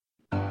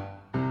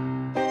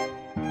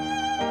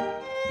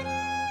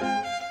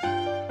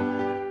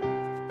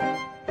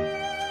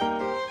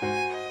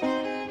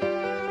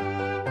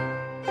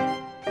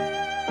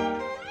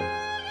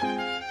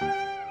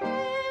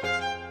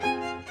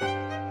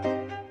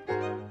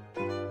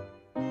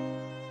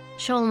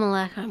Shalom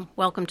Aleichem.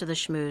 Welcome to the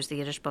Shmooze, the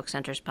Yiddish Book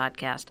Center's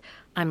podcast.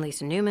 I'm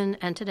Lisa Newman,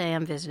 and today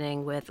I'm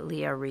visiting with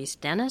Leah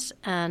Reis-Dennis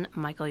and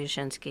Michael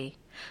Yashinsky.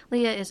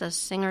 Leah is a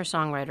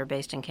singer-songwriter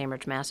based in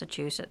Cambridge,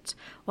 Massachusetts.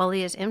 While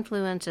Leah's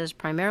influences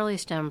primarily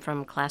stem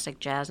from classic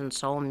jazz and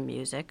soul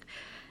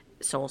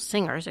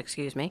singers,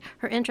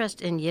 her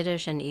interest in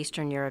Yiddish and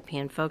Eastern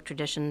European folk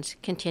traditions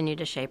continue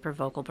to shape her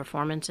vocal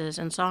performances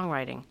and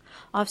songwriting.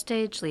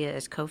 Offstage, Leah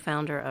is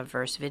co-founder of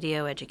Verse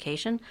Video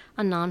Education,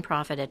 a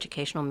nonprofit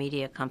educational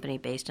media company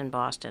based in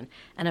Boston,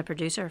 and a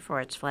producer for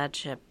its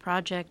flagship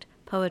project,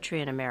 Poetry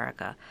in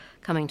America,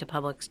 coming to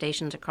public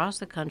stations across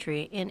the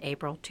country in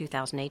April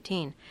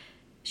 2018.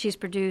 She's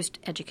produced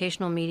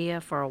educational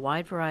media for a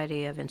wide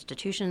variety of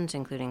institutions,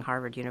 including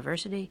Harvard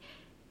University,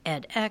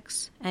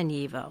 edX, and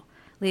YIVO.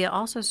 Leah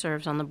also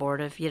serves on the board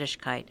of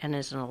Yiddishkeit and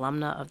is an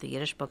alumna of the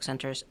Yiddish Book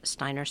Center's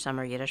Steiner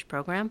Summer Yiddish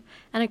program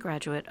and a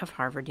graduate of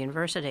Harvard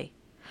University.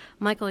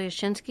 Michael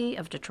Yashinsky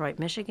of Detroit,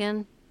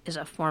 Michigan, is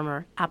a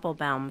former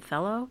Applebaum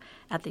Fellow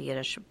at the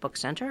Yiddish Book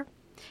Center.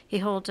 He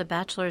holds a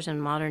bachelor's in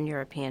modern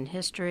European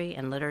history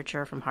and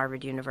literature from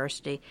Harvard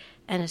University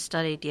and has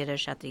studied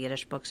Yiddish at the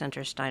Yiddish Book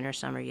Center's Steiner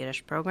Summer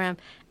Yiddish program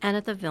and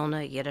at the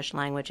Vilna Yiddish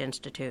Language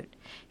Institute.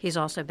 He's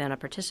also been a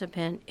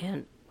participant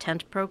in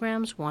tent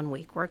programs,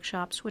 one-week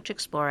workshops, which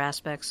explore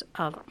aspects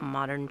of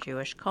modern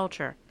Jewish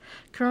culture.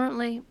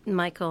 Currently,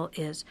 Michael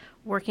is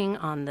working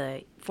on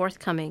the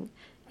forthcoming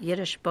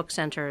Yiddish Book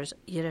Center's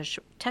Yiddish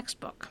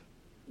textbook.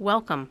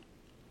 Welcome.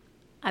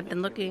 I've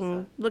been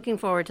looking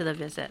forward to the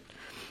visit.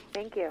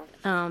 Thank you.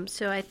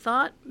 So I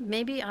thought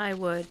maybe I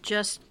would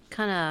just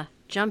kind of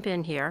jump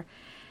in here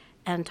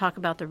and talk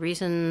about the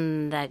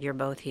reason that you're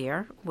both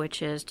here,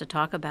 which is to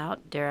talk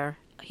about Der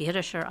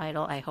Yidisher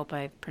Idol, I hope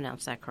I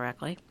pronounced that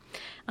correctly,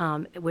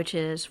 which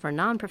is for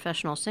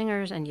non-professional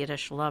singers and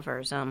Yiddish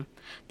lovers.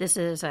 This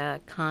is a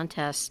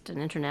contest,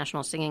 an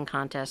international singing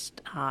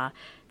contest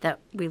that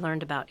we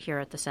learned about here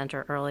at the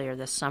center earlier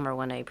this summer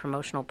when a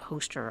promotional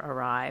poster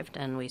arrived,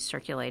 and we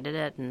circulated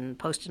it and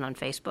posted on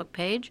Facebook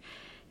page.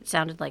 It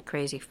sounded like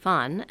crazy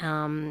fun,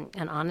 and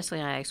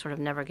honestly, I sort of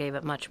never gave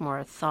it much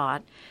more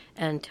thought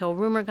until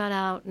rumor got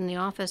out in the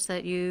office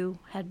that you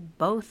had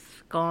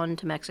both gone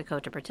to Mexico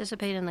to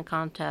participate in the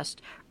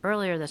contest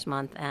earlier this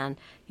month, and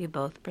you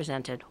both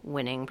presented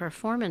winning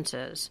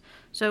performances.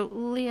 So,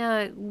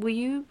 Leah, will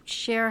you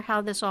share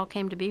how this all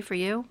came to be for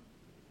you?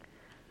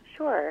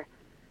 Sure.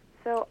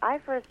 So I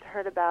first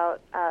heard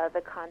about the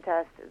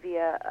contest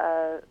via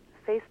a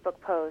Facebook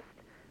post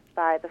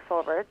by the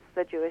Forwards,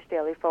 the Jewish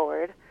Daily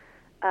Forward.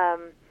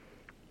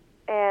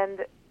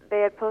 And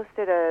they had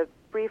posted a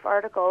brief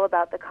article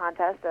about the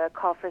contest, a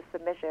call for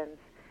submissions.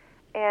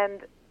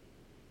 And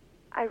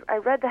I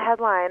read the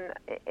headline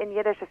in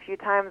Yiddish a few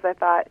times. I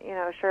thought,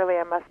 surely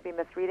I must be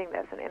misreading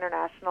this, an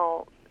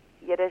international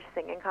Yiddish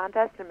singing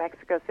contest in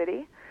Mexico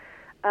City.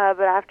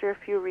 But after a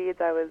few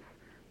reads, I was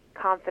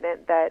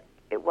confident that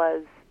it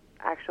was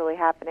actually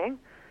happening.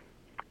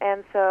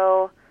 And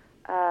so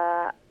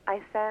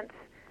I sent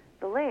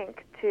the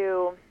link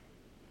to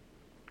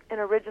an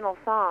original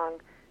song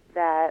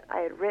that I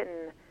had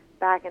written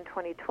back in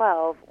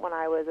 2012 when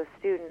I was a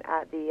student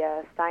at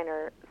the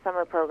Steiner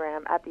summer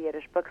program at the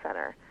Yiddish Book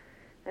Center.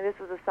 And this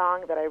was a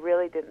song that I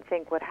really didn't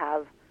think would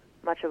have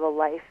much of a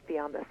life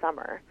beyond the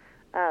summer.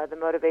 The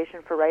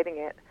motivation for writing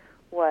it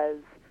was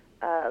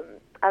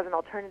as an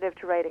alternative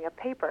to writing a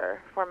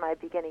paper for my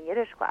beginning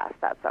Yiddish class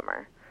that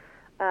summer.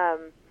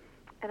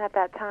 And at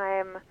that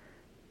time,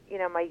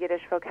 my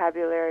Yiddish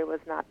vocabulary was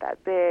not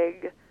that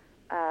big.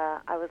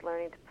 I was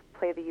learning to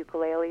play the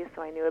ukulele,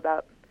 so I knew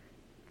about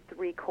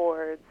 3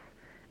 chords,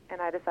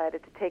 and I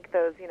decided to take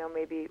those,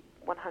 maybe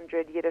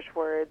 100 Yiddish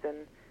words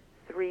and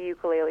 3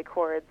 ukulele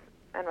chords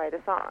and write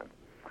a song.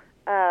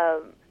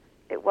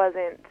 It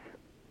wasn't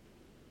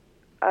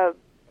a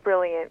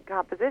brilliant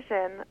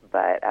composition,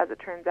 but as it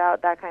turns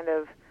out, that kind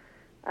of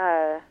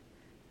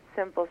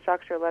simple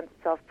structure lends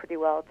itself pretty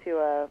well to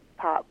a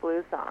pop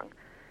blues song.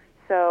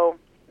 So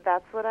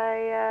that's what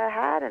I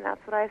had, and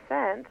that's what I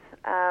sent.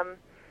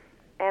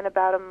 And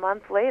about a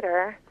month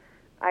later,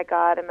 I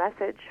got a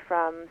message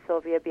from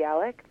Sylvia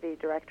Bialik, the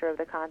director of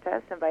the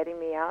contest, inviting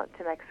me out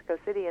to Mexico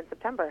City in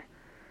September.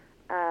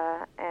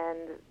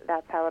 And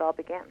that's how it all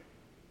began.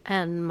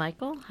 And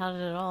Michael, how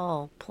did it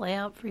all play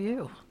out for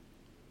you?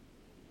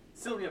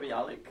 Sylvia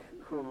Bialik,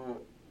 who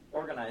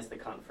organized the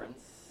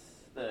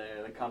conference,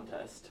 the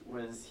contest,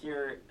 was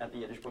here at the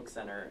Yiddish Book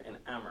Center in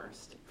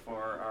Amherst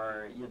for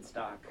our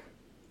Yidstock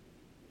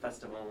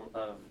Festival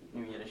of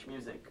New Yiddish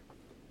Music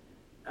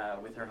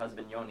with her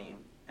husband Yoni.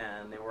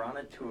 And they were on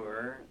a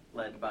tour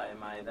led by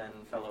my then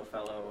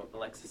fellow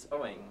Alexis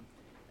Owing.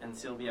 And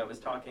Sylvia was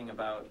talking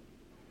about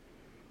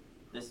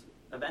this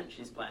event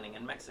she's planning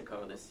in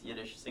Mexico, this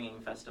Yiddish singing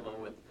festival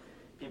with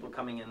people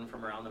coming in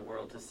from around the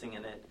world to sing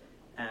in it.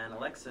 And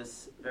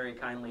Alexis very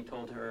kindly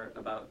told her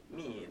about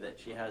me, that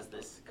she has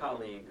this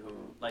colleague who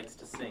likes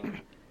to sing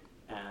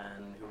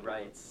and who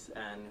writes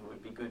and who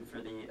would be good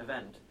for the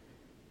event.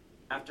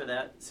 After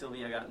that,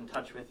 Sylvia got in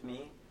touch with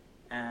me,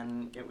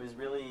 and it was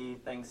really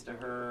thanks to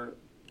her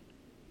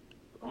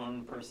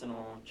own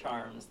personal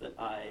charms that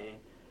I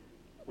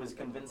was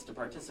convinced to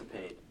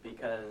participate,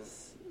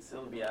 because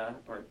Sylvia,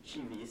 or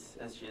Chivis,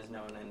 as she is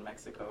known in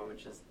Mexico,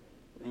 which is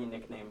the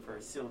nickname for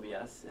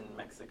Silvias in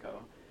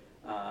Mexico,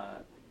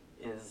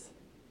 is,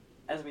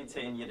 as we'd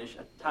say in Yiddish,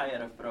 a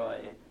tayere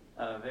Freu,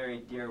 a very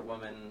dear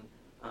woman,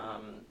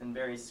 and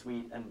very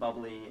sweet and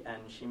bubbly,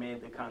 and she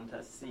made the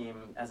contest seem,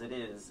 as it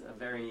is, a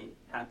very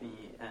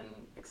happy and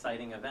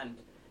exciting event,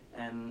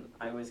 and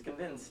I was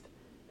convinced,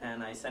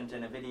 and I sent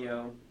in a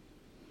video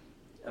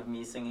of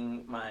me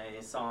singing my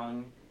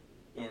song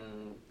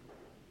in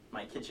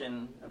my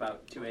kitchen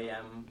about 2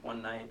 a.m.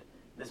 one night.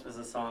 This was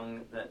a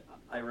song that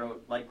I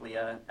wrote, like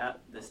Leah, at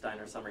the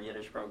Steiner Summer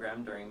Yiddish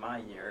program during my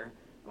year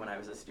when I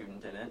was a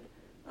student in it.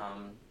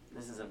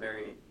 This is a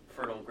very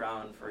fertile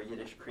ground for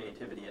Yiddish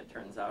creativity, it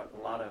turns out.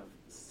 A lot of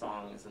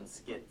songs and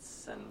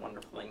skits and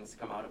wonderful things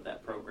come out of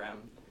that program.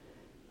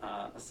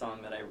 A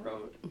song that I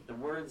wrote the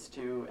words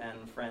to,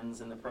 and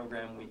friends in the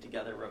program, we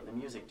together wrote the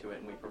music to it,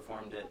 and we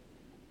performed it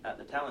at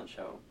the talent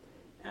show.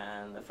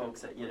 And the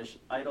folks at Yiddish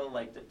Idol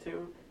liked it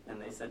too,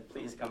 and they said,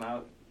 please come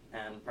out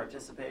and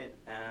participate,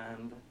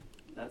 and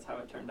that's how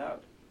it turned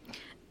out.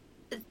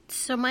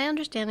 So my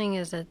understanding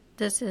is that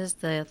this is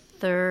the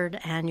third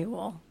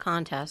annual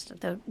contest,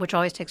 which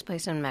always takes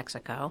place in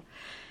Mexico.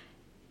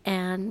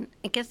 And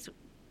I guess,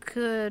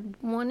 could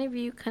one of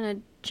you kind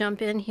of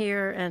jump in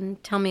here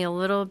and tell me a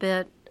little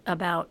bit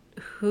about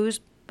who's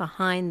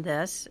behind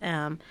this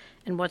and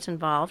what's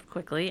involved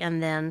quickly,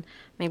 and then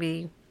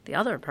maybe the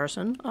other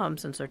person,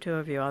 since there are two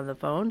of you on the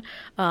phone,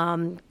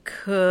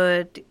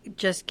 could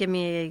just give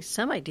me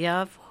some idea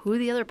of who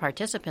the other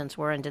participants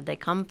were, and did they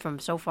come from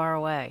so far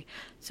away?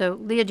 So,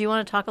 Leah, do you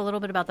want to talk a little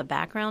bit about the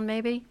background,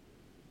 maybe?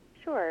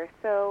 Sure.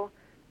 So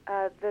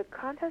the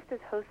contest is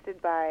hosted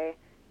by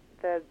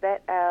the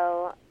Bet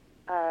El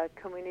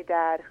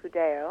Comunidad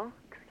Judeo,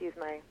 excuse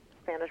my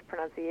Spanish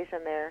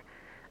pronunciation there,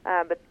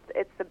 but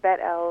it's the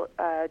Bet El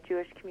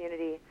Jewish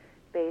community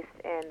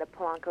based in the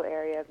Polanco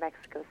area of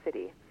Mexico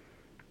City.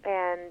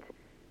 And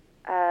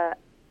as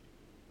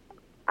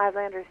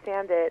I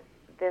understand it,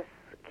 this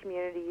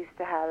community used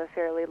to have a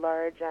fairly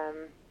large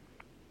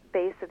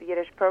base of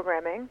Yiddish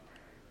programming,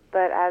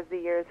 but as the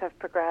years have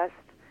progressed,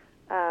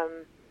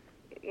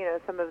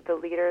 some of the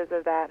leaders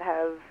of that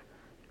have,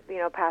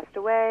 passed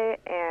away,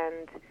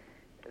 and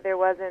there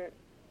wasn't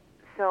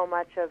so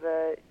much of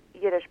a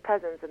Yiddish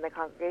presence in the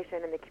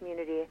congregation, in the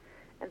community.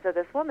 And so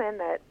this woman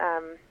that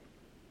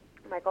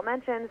Michael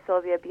mentioned,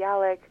 Sylvia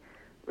Bialik,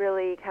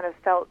 really kind of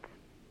felt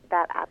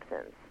that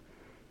absence.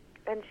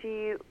 And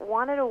she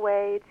wanted a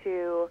way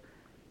to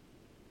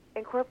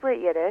incorporate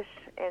Yiddish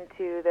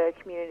into the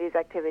community's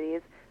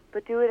activities,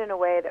 but do it in a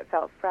way that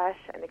felt fresh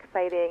and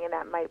exciting, and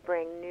that might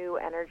bring new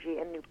energy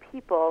and new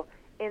people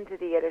into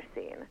the Yiddish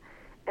scene.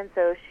 And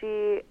so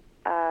she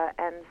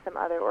and some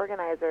other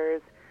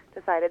organizers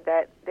decided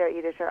that their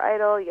Yiddish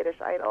Idol,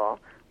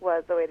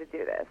 was the way to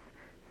do this.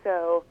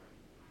 So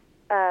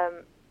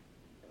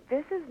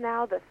this is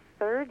now the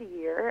third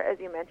year, as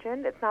you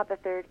mentioned. It's not the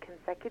third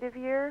consecutive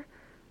year.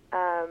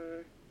 I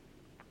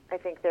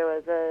think there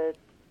was a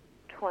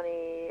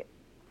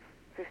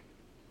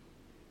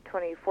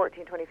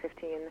 2014,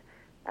 2015.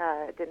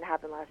 It didn't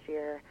happen last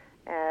year.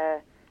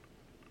 And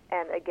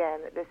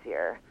again this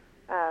year.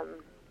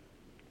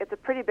 It's a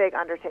pretty big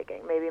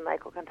undertaking. Maybe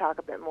Michael can talk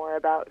a bit more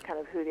about kind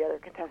of who the other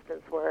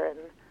contestants were and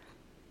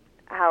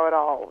how it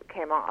all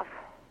came off.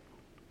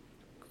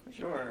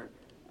 Sure.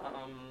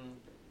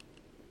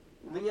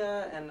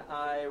 Leah and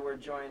I were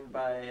joined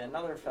by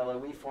another fellow.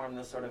 We formed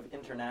this sort of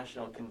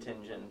international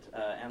contingent.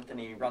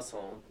 Anthony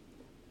Russell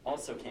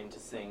also came to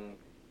sing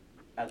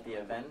at the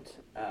event.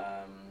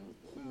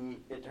 He,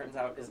 it turns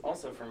out, is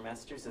also from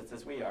Massachusetts,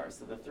 as we are.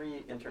 So the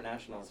three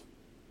internationals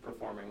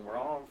performing were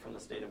all from the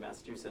state of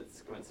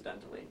Massachusetts,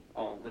 coincidentally,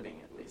 all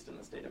living at least in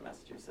the state of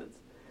Massachusetts.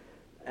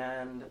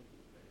 And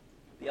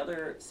the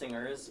other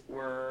singers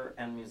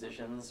and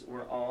musicians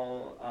were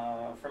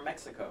all from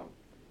Mexico,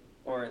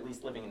 or at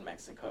least living in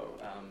Mexico.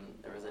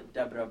 There was a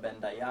Deborah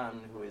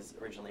Ben-Dayan, who is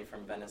originally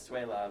from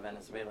Venezuela, a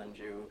Venezuelan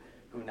Jew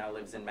who now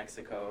lives in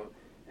Mexico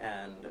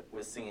and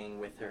was singing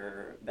with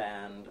her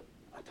band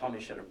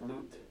Atomischer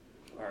Blut,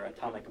 or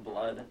Atomic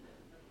Blood,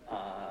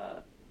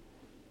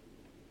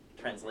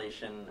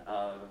 translation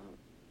of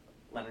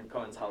Leonard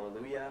Cohen's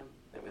Hallelujah.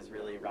 It was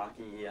really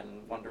rocky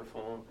and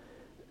wonderful,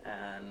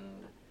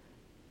 and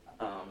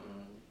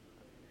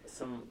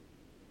some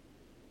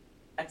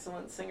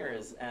excellent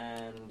singers,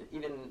 and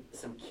even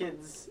some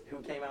kids who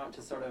came out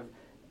to sort of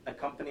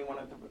accompany one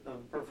of the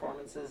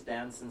performances,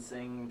 dance and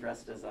sing,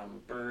 dressed as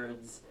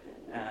birds.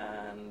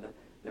 And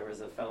there was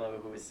a fellow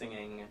who was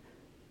singing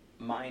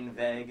Mein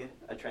Weg,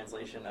 a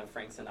translation of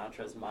Frank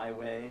Sinatra's My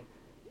Way,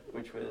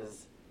 which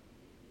was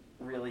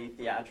really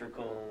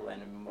theatrical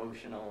and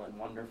emotional and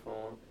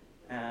wonderful.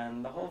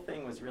 And the whole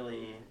thing was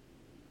really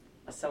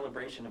a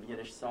celebration of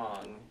Yiddish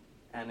song,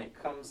 and it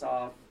comes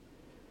off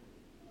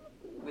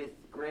with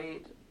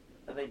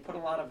they put a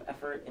lot of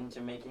effort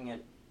into making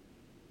it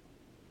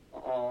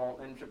all,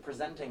 into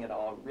presenting it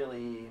all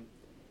really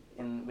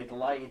with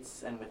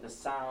lights and with the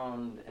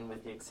sound and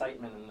with the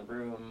excitement in the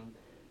room,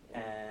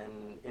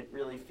 and it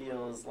really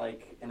feels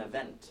like an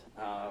event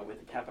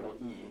with a capital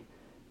E.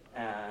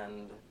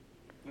 And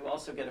you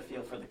also get a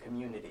feel for the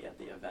community at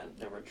the event.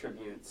 There were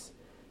tributes,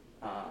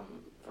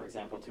 for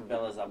example, to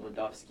Bela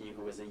Zabludowski,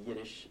 who was a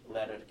Yiddish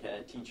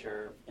Lerke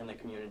teacher in the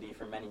community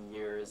for many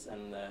years,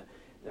 and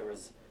there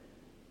was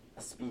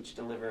a speech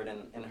delivered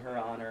in her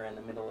honor in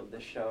the middle of the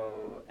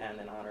show and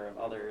in honor of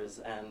others,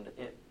 and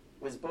it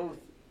was both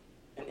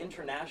an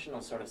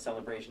international sort of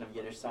celebration of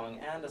Yiddish song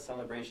and a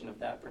celebration of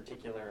that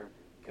particular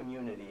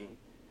community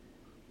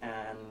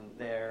and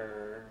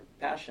their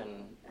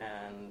passion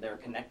and their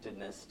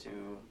connectedness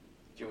to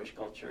Jewish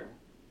culture.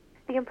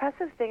 The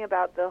impressive thing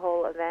about the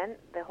whole event,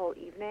 the whole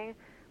evening,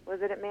 was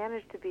that it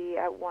managed to be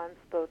at once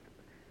both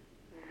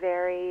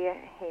very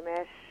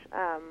Hamish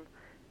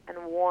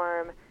and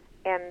warm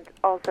and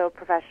also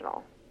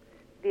professional.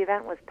 The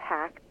event was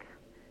packed.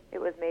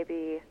 It was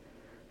maybe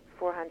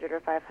 400 or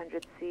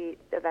 500 seat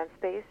event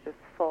space, just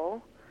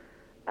full.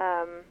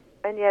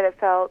 And yet it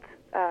felt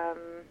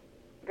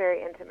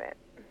very intimate.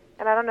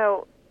 And I don't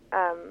know,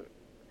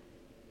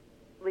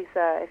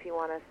 Lisa, if you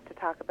want us to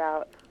talk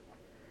about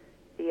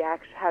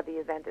how the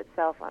event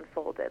itself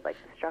unfolded, like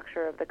the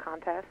structure of the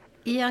contest.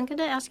 Yeah, I'm going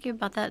to ask you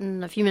about that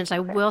in a few minutes. I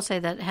will say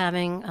that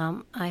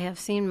I have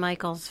seen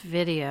Michael's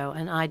video,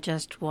 and I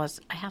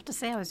have to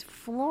say I was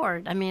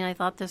floored. I mean, I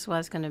thought this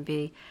was going to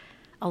be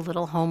a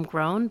little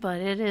homegrown, but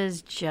it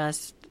is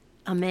just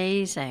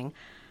amazing.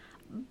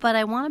 But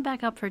I want to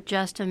back up for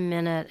just a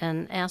minute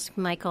and ask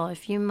Michael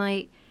if you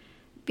might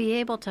be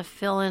able to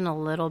fill in a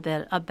little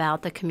bit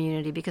about the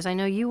community, because I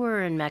know you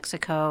were in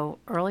Mexico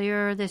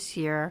earlier this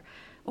year,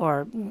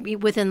 or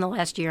within the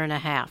last year and a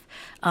half.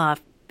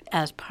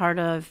 As part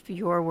of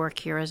your work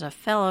here as a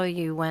fellow,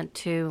 you went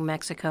to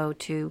Mexico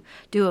to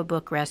do a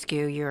book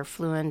rescue. You're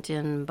fluent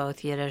in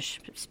both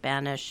Yiddish,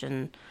 Spanish,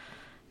 and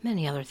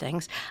many other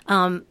things.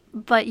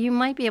 But you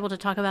might be able to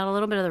talk about a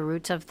little bit of the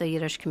roots of the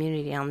Yiddish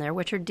community down there,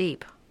 which are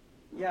deep.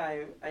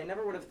 Yeah, I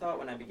never would have thought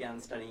when I began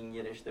studying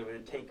Yiddish that it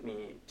would take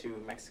me to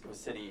Mexico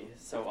City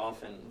so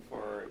often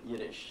for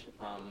Yiddish.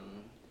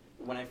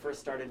 When I first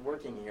started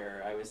working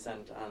here, I was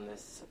sent on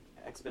this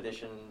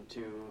expedition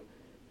to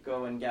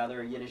go and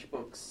gather Yiddish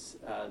books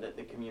that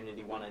the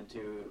community wanted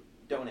to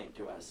donate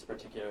to us,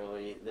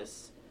 particularly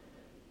this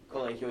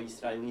Colegio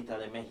Israelita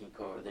de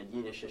Mexico, the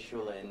Yiddish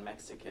Schule in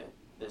Mexico,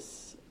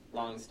 this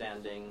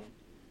long-standing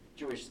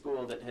Jewish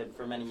school that had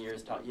for many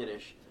years taught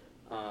Yiddish.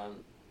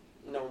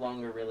 No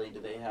longer really do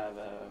they have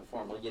a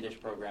formal Yiddish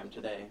program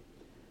today,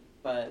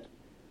 but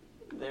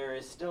there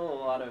is still a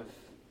lot of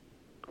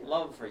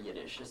love for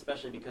Yiddish,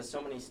 especially because so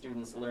many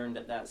students learned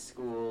at that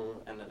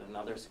school and at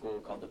another school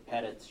called the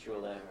Peretz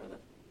Schule, or the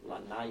La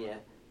Naye,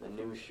 the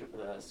new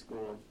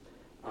school.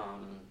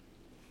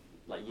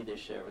 La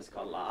Yidisher was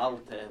called La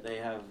Alte. They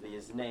have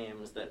these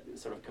names that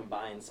sort of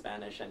combine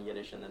Spanish and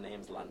Yiddish in the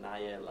names La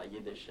Naye, La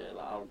Yidisher,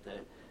 La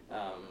Alte,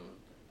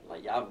 La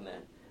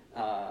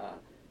Yavne.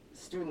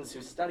 Students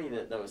who studied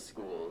at those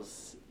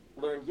schools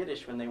learned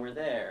Yiddish when they were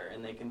there,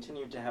 and they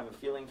continued to have a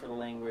feeling for the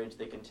language.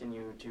 They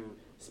continue to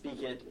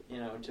speak it,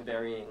 to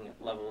varying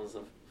levels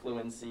of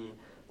fluency.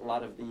 A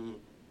lot of the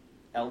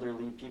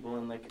elderly people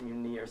in the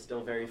community are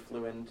still very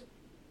fluent.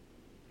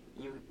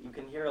 You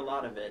can hear a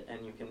lot of it,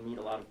 and you can meet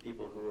a lot of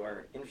people who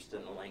are interested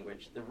in the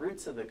language. The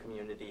roots of the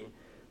community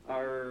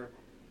are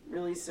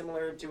really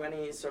similar to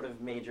any sort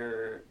of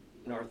major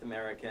North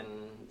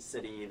American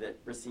city that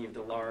received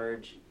a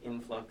large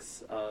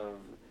influx of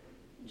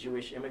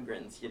Jewish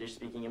immigrants,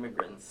 Yiddish-speaking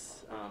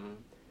immigrants.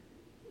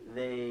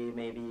 They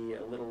may be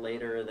a little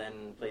later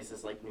than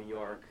places like New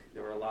York.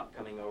 There were a lot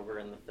coming over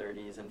in the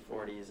 30s and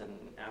 40s and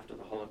after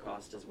the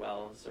Holocaust as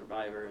well,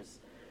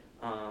 survivors,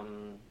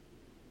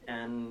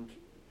 and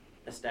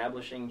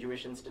establishing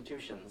Jewish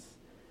institutions.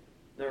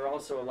 There are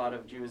also a lot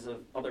of Jews of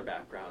other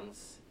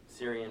backgrounds,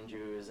 Syrian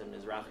Jews and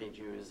Mizrahi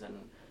Jews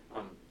and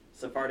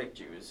Sephardic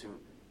Jews who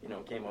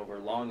came over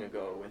long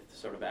ago with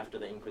sort of after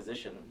the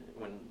Inquisition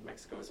when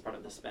Mexico was part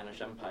of the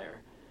Spanish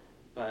Empire.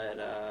 But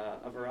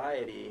a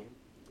variety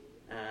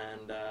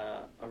and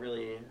a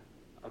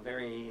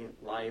very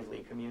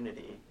lively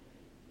community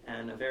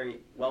and a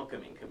very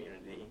welcoming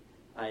community.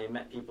 I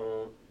met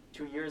people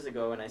 2 years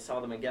ago and I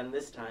saw them again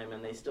this time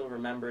and they still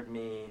remembered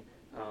me.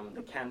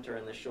 The cantor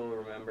and the shul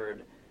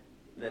remembered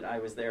that I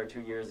was there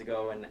 2 years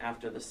ago, and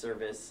after the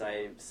service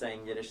I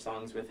sang Yiddish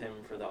songs with him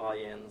for the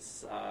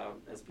audience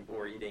as people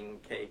were eating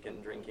cake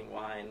and drinking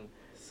wine.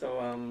 So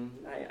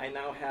I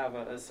now have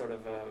a sort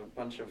of a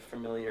bunch of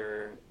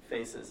familiar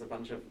faces, a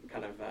bunch of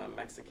kind of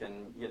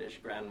Mexican Yiddish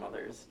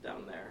grandmothers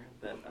down there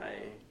that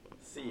I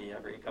see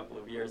every couple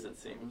of years, it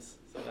seems.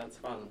 So that's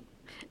fun.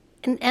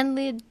 And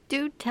Leah,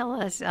 do tell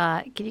us,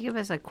 can you give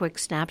us a quick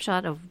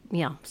snapshot of,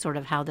 sort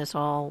of how this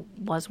all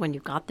was when you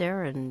got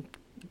there and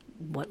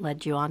what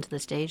led you onto the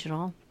stage and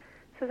all?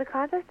 So the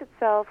contest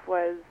itself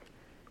was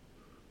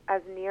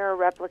as near a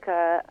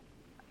replica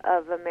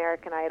of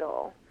American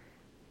Idol,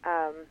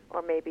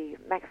 or maybe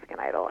Mexican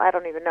Idol. I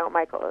don't even know,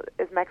 Michael.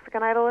 Is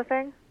Mexican Idol a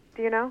thing?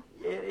 Do you know?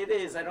 It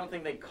is. I don't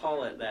think they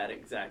call it that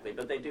exactly,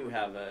 but they do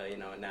have a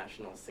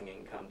national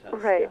singing contest.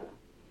 Right.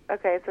 Yeah.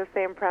 Okay, so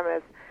same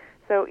premise.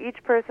 So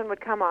each person would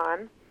come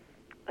on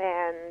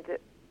and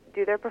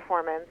do their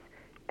performance,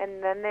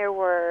 and then there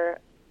were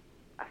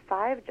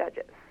 5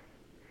 judges.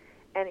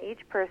 And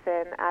each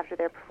person, after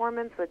their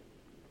performance, would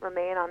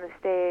remain on the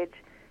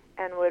stage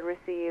and would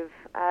receive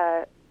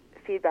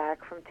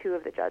feedback from 2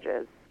 of the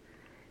judges.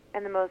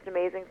 And the most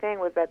amazing thing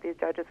was that these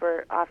judges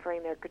were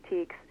offering their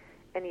critiques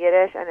in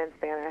Yiddish and in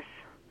Spanish.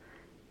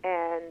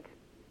 And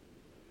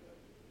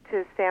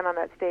to stand on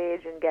that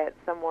stage and get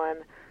someone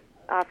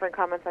offering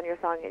comments on your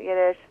song in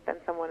Yiddish, then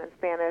someone in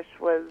Spanish,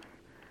 was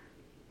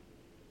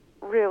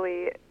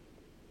really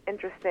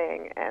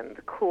interesting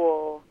and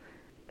cool.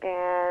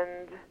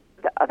 And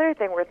the other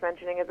thing worth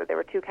mentioning is that there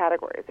were 2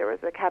 categories. There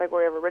was a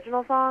category of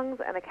original songs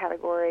and a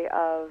category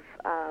of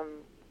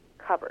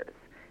covers.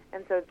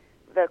 And so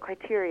the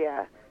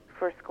criteria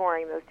for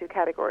scoring those 2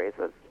 categories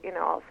was,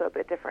 also a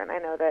bit different. I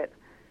know that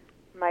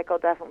Michael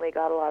definitely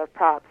got a lot of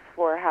props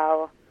for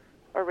how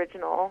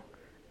original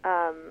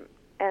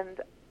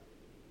and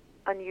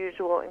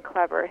unusual and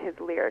clever his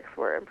lyrics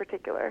were in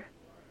particular.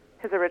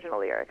 His original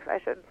lyrics, I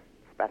should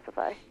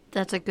specify.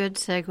 That's a good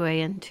segue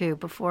into,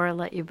 before I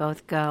let you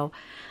both go,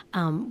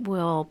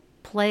 we'll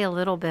play a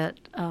little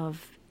bit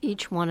of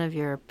each one of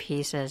your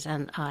pieces,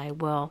 and I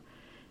will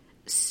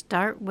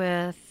start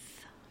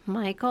with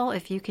Michael.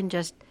 If you can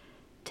just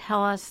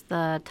tell us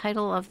the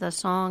title of the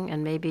song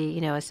and maybe,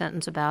 a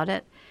sentence about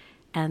it,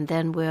 and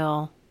then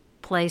we'll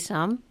play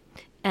some,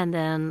 and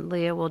then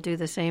Leah will do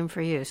the same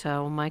for you.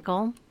 So,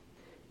 Michael?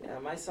 Yeah,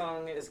 my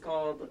song is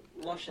called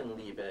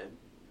Loshenliebe,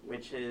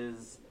 which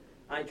is,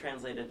 I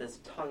translated as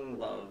tongue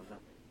love,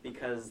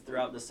 because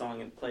throughout the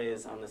song it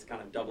plays on this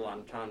kind of double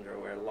entendre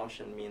where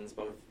Loshen means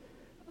both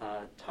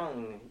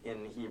tongue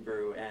in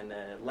Hebrew and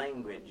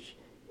language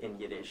in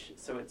Yiddish.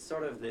 So it's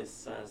sort of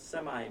this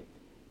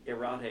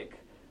semi-erotic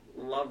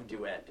love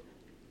duet,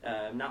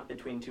 not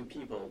between 2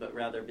 people, but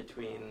rather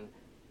between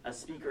a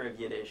speaker of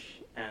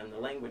Yiddish and the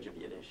language of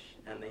Yiddish,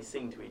 and they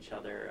sing to each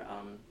other,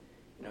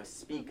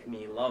 speak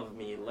me, love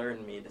me,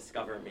 learn me,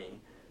 discover me.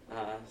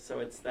 So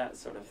it's that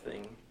sort of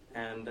thing.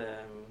 And,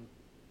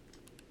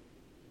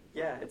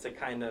 it's a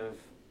kind of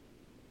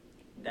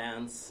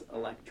dance,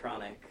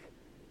 electronic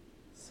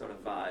sort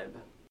of vibe.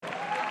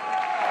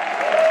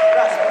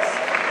 Gracias.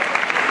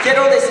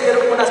 Quiero decir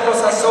unas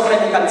cosas sobre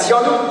mi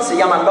canción. Se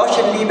llama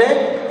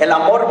Loshenliebe, el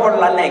amor por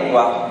la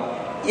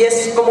lengua. Y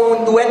es como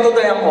un dueto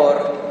de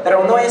amor,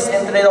 pero no es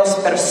entre 2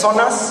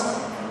 personas.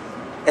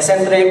 Es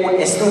entre un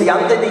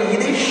estudiante de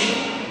Yiddish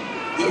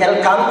y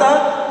él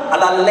canta a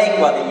la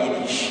lengua de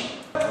Yiddish.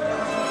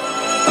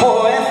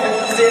 Poeten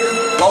sich,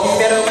 lass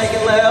mir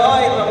legle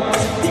Eulen,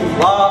 die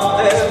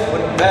Warte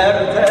und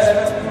Wärter,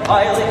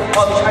 heilig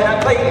von scheiner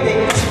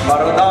Kleinig,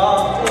 Varda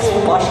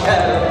und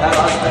Mascher, der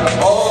Aster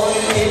von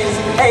ist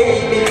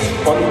ewig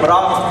und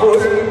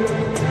prachtvoll.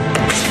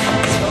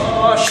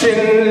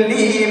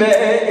 Loshenliebe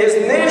ist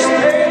nicht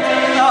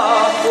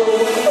nachvoll,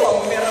 lass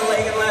mir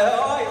legle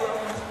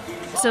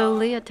Eulen. So,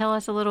 Leah, tell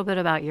us a little bit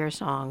about your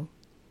song.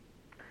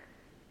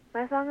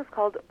 My song is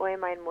called Oy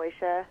Mein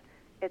Moishe.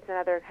 It's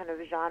another kind of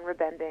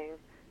genre-bending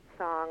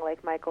song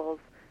like Michael's.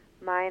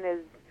 Mine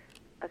is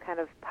a kind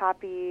of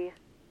poppy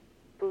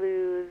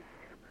blues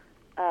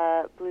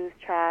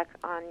track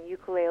on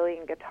ukulele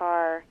and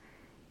guitar,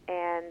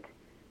 and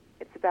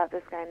it's about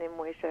this guy named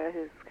Moishe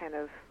who's kind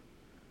of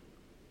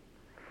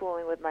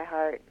fooling with my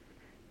heart.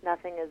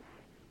 Nothing is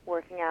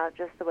working out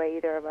just the way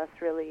either of us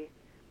really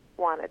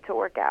want it to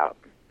work out.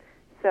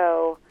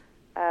 So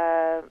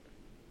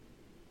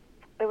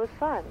it was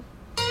fun.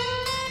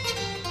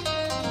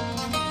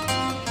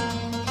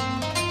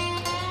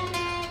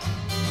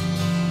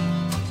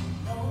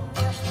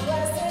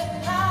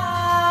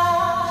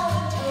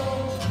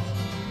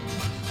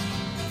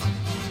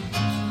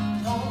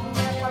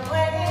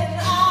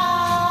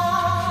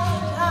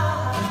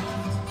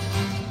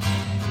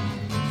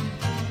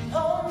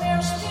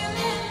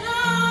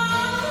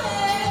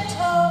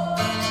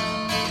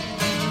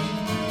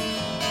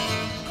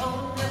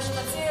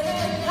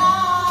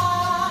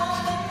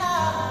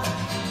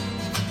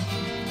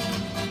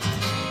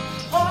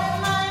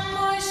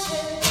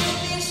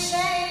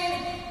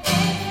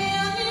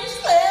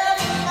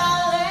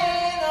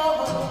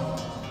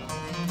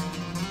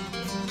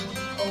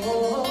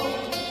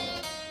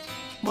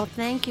 Well,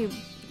 thank you.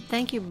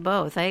 Thank you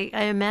both. I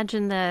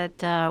imagine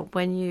that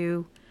when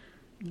you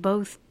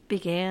both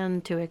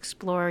began to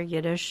explore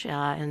Yiddish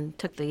and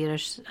took the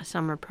Yiddish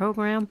summer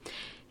program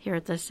here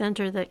at the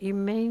center, that you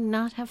may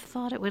not have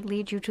thought it would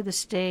lead you to the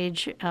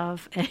stage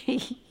of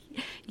a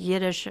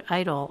Yiddish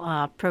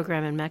Idol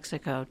program in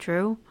Mexico.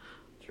 True?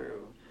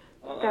 True.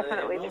 Well,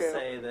 Definitely I will true.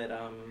 say that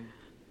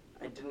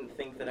I didn't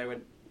think that I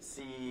would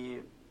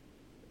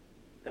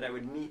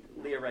meet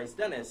Leah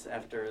Reis-Dennis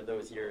after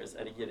those years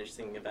at a Yiddish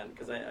singing event,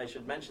 because I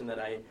should mention that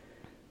I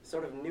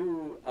sort of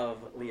knew of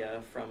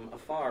Leah from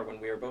afar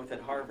when we were both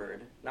at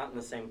Harvard, not in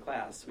the same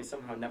class. We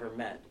somehow never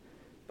met,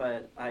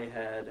 but I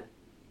had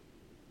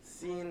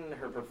seen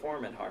her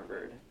perform at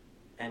Harvard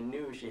and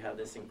knew she had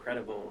this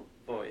incredible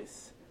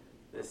voice,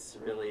 this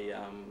really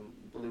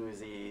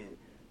bluesy,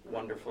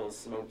 wonderful,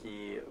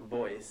 smoky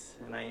voice.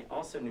 And I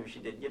also knew she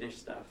did Yiddish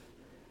stuff.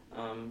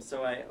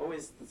 So I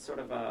always sort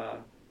of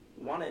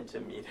wanted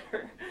to meet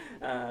her.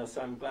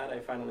 So I'm glad I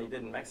finally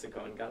did in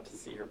Mexico and got to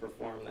see her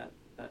perform that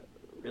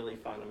really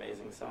fun,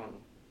 amazing song.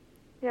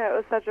 Yeah, it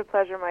was such a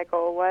pleasure,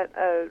 Michael. What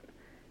a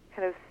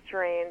kind of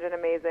strange and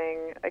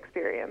amazing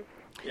experience.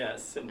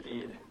 Yes,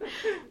 indeed.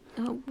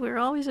 We're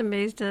always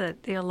amazed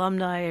at the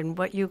alumni and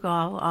what you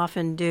all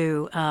often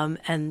do,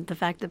 and the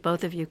fact that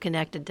both of you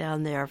connected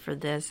down there for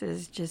this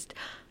is just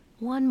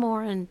one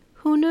more, and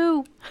who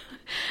knew?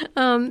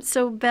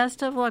 So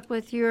best of luck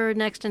with your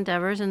next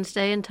endeavors, and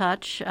stay in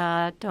touch.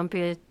 Don't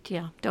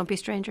be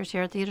strangers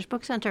here at the Yiddish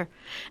Book Center.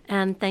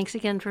 And thanks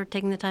again for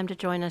taking the time to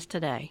join us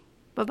today.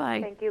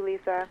 Bye-bye. Thank you,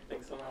 Lisa.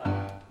 Thanks a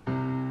lot.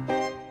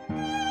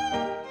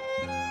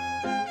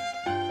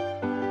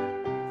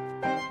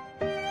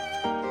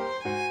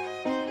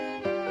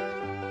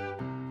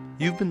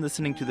 You've been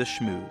listening to The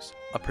Schmooze,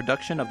 a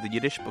production of the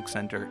Yiddish Book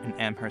Center in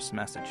Amherst,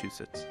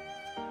 Massachusetts.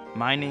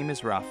 My name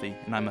is Rafi,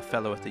 and I'm a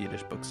fellow at the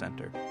Yiddish Book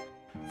Center.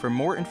 For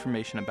more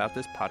information about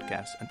this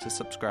podcast and to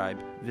subscribe,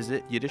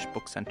 visit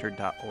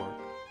yiddishbookcenter.org.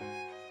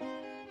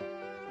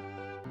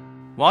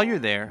 While you're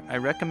there, I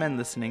recommend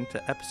listening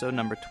to episode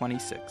number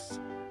 26,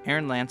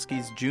 Aaron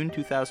Lansky's June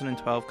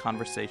 2012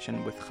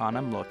 conversation with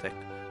Chana Mlotek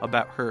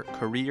about her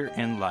career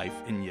and life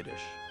in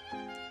Yiddish.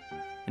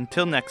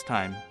 Until next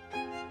time,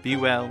 be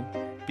well,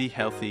 be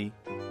healthy,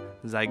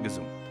 sei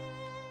gesund.